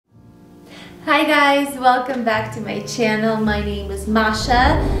Hi guys, welcome back to my channel. My name is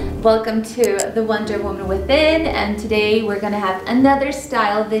Masha. Welcome to the Wonder Woman Within, and today we're gonna have another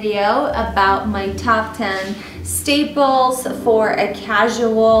style video about my top 10 staples for a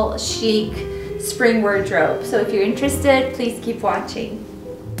casual chic spring wardrobe. So if you're interested, please keep watching.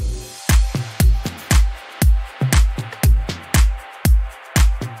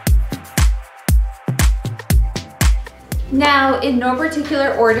 Now, in no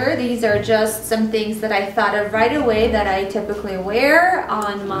particular order, these are just some things that I thought of right away that I typically wear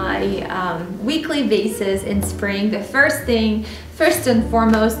on my weekly basis in spring. The first thing, first and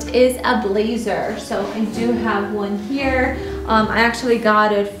foremost, is a blazer. So I do have one here. I actually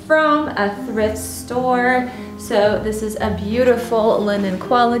got it from a thrift store. So this is a beautiful linen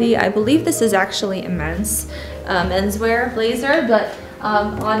quality. I believe this is actually a menswear blazer, but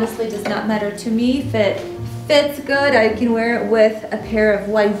honestly does not matter to me if it fits good. I can wear it with a pair of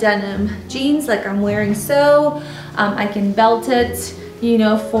white denim jeans like I'm wearing so. I can belt it, you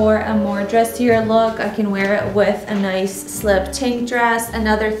know, for a more dressier look. I can wear it with a nice slip tank dress and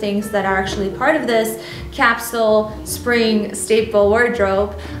other things that are actually part of this capsule spring staple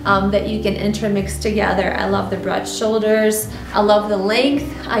wardrobe that you can intermix together. I love the broad shoulders. I love the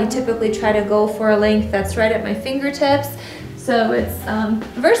length. I typically try to go for a length that's right at my fingertips. So it's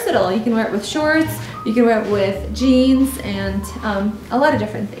versatile. You can wear it with shorts, you can wear it with jeans, and a lot of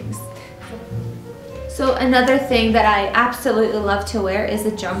different things. So another thing that I absolutely love to wear is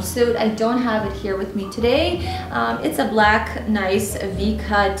a jumpsuit. I don't have it here with me today. It's a black, nice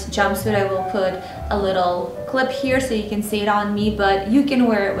V-cut jumpsuit. I will put a little clip here so you can see it on me, but you can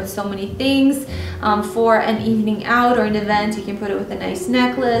wear it with so many things. For an evening out or an event, you can put it with a nice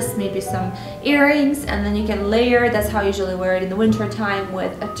necklace, maybe some earrings, and then you can layer. That's how I usually wear it in the winter time,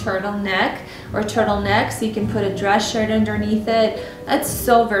 with a turtleneck or turtleneck, so you can put a dress shirt underneath it. It's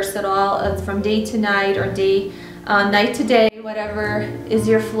so versatile. It's from day to night or night to day, whatever is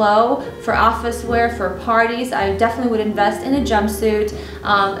your flow. For office wear, for parties, I definitely would invest in a jumpsuit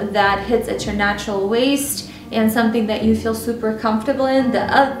that hits at your natural waist and something that you feel super comfortable in.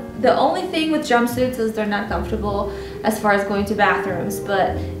 The only thing with jumpsuits is they're not comfortable as far as going to bathrooms,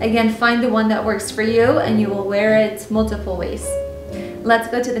 but again, find the one that works for you and you will wear it multiple ways. Let's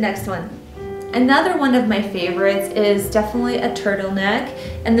go to the next one. Another one of my favorites is definitely a turtleneck,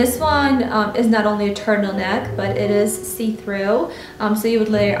 and this one is not only a turtleneck, but it is see-through. So you would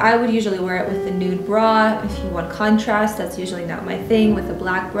layer, I would usually wear it with a nude bra. If you want contrast, that's usually not my thing, with a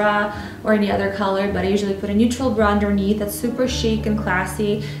black bra or any other color, but I usually put a neutral bra underneath. That's super chic and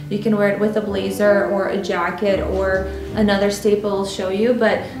classy. You can wear it with a blazer or a jacket or another staple I'll show you,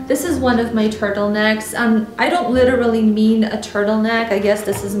 but this is one of my turtlenecks. I don't literally mean a turtleneck. I guess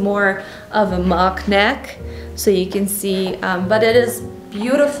this is more of a mock neck, so you can see, but it is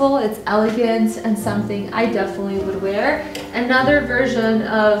beautiful, it's elegant, and something I definitely would wear. Another version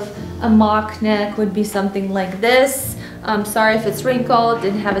of a mock neck would be something like this. Sorry if it's wrinkled,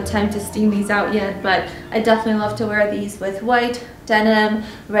 didn't have a time to steam these out yet, but I definitely love to wear these with white denim,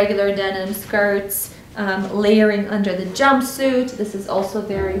 regular denim skirts, layering under the jumpsuit. This is also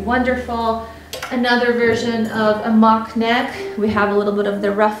very wonderful. Another version of a mock neck, we have a little bit of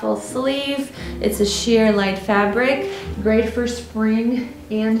the ruffle sleeve. It's a sheer light fabric, great for spring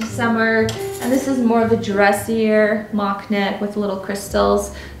and summer. And this is more of a dressier mock neck with little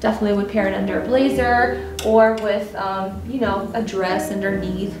crystals. Definitely would pair it under a blazer or with, you know, a dress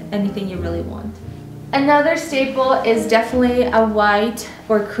underneath, anything you really want. Another staple is definitely a white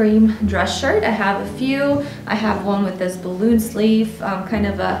or cream dress shirt. I have a few. I have one with this balloon sleeve, kind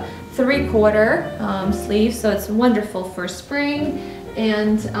of a 3/4 sleeve, so it's wonderful for spring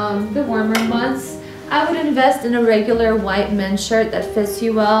and the warmer months. I would invest in a regular white men's shirt that fits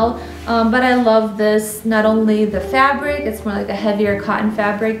you well, but I love this, not only the fabric, it's more like a heavier cotton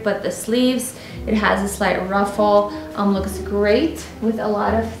fabric, but the sleeves, it has a slight ruffle, looks great with a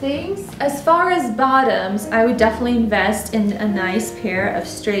lot of things. As far as bottoms, I would definitely invest in a nice pair of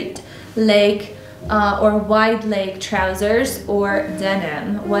straight leg or wide leg trousers or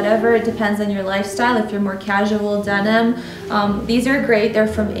denim, whatever. It depends on your lifestyle. If you're more casual, denim, these are great. They're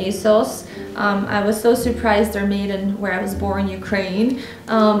from ASOS. I was so surprised they're made in where I was born, Ukraine,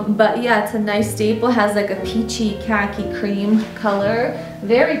 but yeah, it's a nice staple. Has like a peachy khaki cream color,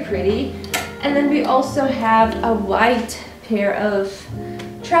 very pretty. And then we also have a white pair of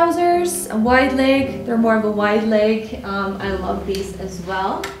trousers, a wide leg. They're more of a wide leg. I love these as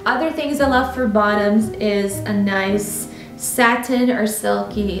well. Other things I love for bottoms is a nice satin or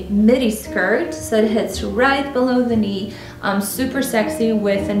silky midi skirt, so it hits right below the knee. Super sexy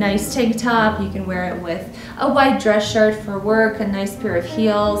with a nice tank top. You can wear it with a white dress shirt for work, a nice pair of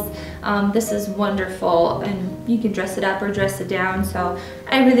heels. This is wonderful, and you can dress it up or dress it down. So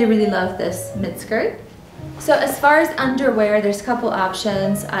I really love this mid skirt. So as far as underwear, there's a couple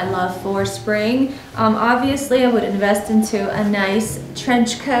options I love for spring. Obviously I would invest into a nice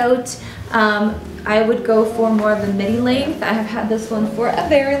trench coat. I would go for more of a midi length. I have had this one for a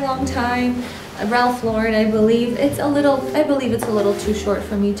very long time. Ralph Lauren, I believe it's a little too short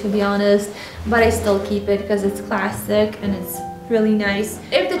for me, to be honest, but I still keep it because it's classic and it's really nice.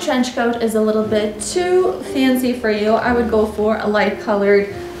 If the trench coat is a little bit too fancy for you, I would go for a light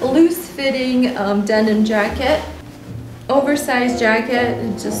colored, loose fitting denim jacket, oversized jacket.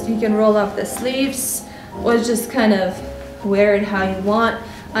 You can roll up the sleeves or just kind of wear it how you want.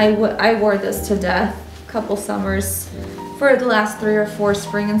 I wore this to death a couple summers. For the last 3 or 4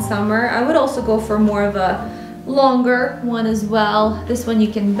 spring and summer. I would also go for more of a longer one as well. This one you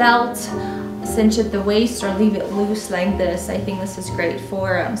can belt, cinch at the waist, or leave it loose like this. I think this is great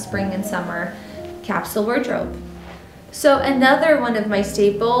for spring and summer capsule wardrobe. So another one of my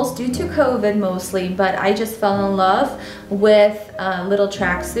staples, due to COVID mostly, but I just fell in love with little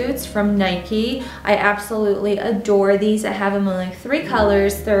tracksuits from Nike. I absolutely adore these. I have them in like 3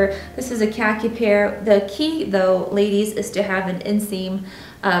 colors. This is a khaki pair. The key though, ladies, is to have an inseam,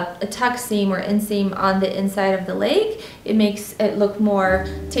 a tuck seam or inseam on the inside of the leg. It makes it look more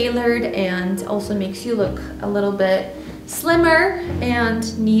tailored and also makes you look a little bit slimmer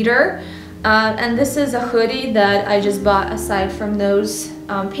and neater. And this is a hoodie that I just bought aside from those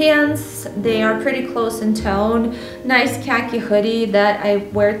pants. They are pretty close in tone. Nice khaki hoodie that I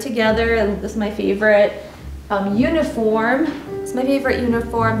wear together. This is my favorite uniform. It's my favorite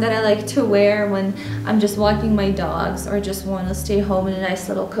uniform that I like to wear when I'm just walking my dogs or just want to stay home in a nice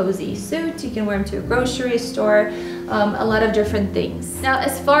little cozy suit. You can wear them to a grocery store, a lot of different things. Now,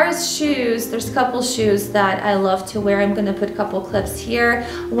 as far as shoes, there's a couple shoes that I love to wear. I'm going to put a couple clips here.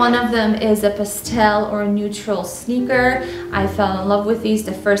 One of them is a pastel or neutral sneaker. I fell in love with these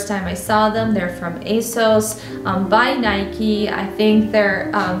the first time I saw them. They're from ASOS by Nike. I think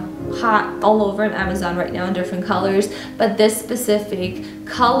they're hot all over Amazon right now in different colors, but this specific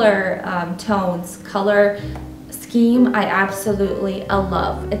color color scheme I absolutely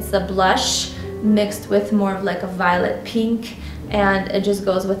love. It's a blush mixed with more of like a violet pink, and it just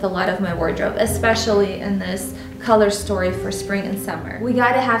goes with a lot of my wardrobe, especially in this color story for spring and summer. We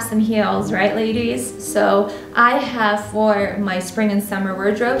gotta have some heels, right ladies? So I have, for my spring and summer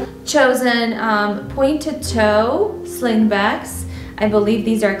wardrobe, chosen pointed toe slingbacks. I believe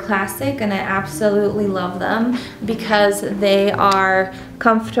these are classic and I absolutely love them because they are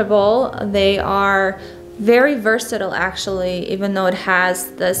comfortable. They are very versatile actually, even though it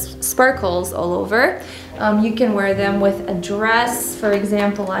has this sparkles all over. You can wear them with a dress, for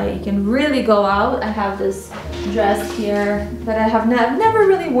example. You can really go out. I have this dress here that I have never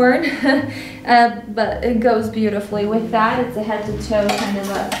really worn, but it goes beautifully with that. It's a head to toe kind of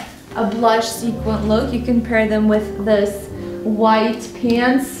a blush sequin look. You can pair them with this white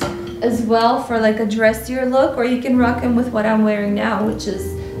pants as well for like a dressier look, or you can rock them with what I'm wearing now, which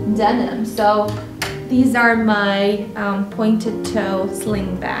is denim. So these are my pointed toe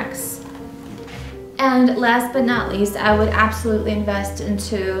slingbacks. And last but not least, I would absolutely invest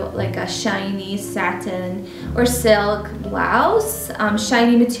into like a shiny satin or silk blouse.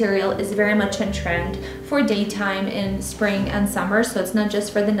 Shiny material is very much in trend for daytime in spring and summer, so it's not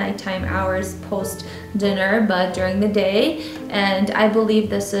just for the nighttime hours post dinner, but during the day. And I believe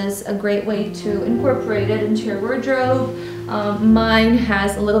this is a great way to incorporate it into your wardrobe. Mine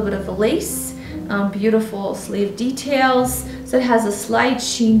has a little bit of a lace, beautiful sleeve details, so it has a slight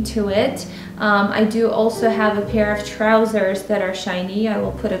sheen to it. I do also have a pair of trousers that are shiny. I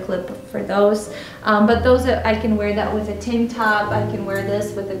will put a clip for those. But those I can wear that with a tank top. I can wear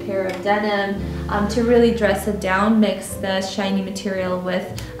this with a pair of denim to really dress it down, mix the shiny material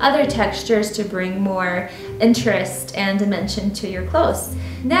with other textures to bring more interest and dimension to your clothes.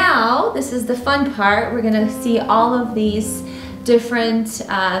 Now, this is the fun part. We're gonna see all of these different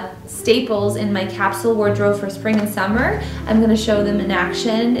staples in my capsule wardrobe for spring and summer. I'm going to show them in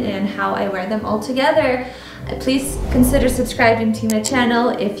action and how I wear them all together. Please consider subscribing to my channel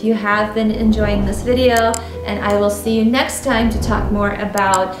if you have been enjoying this video, and I will see you next time to talk more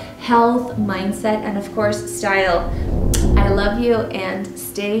about health, mindset, and of course style. I love you and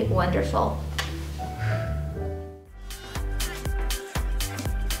stay wonderful.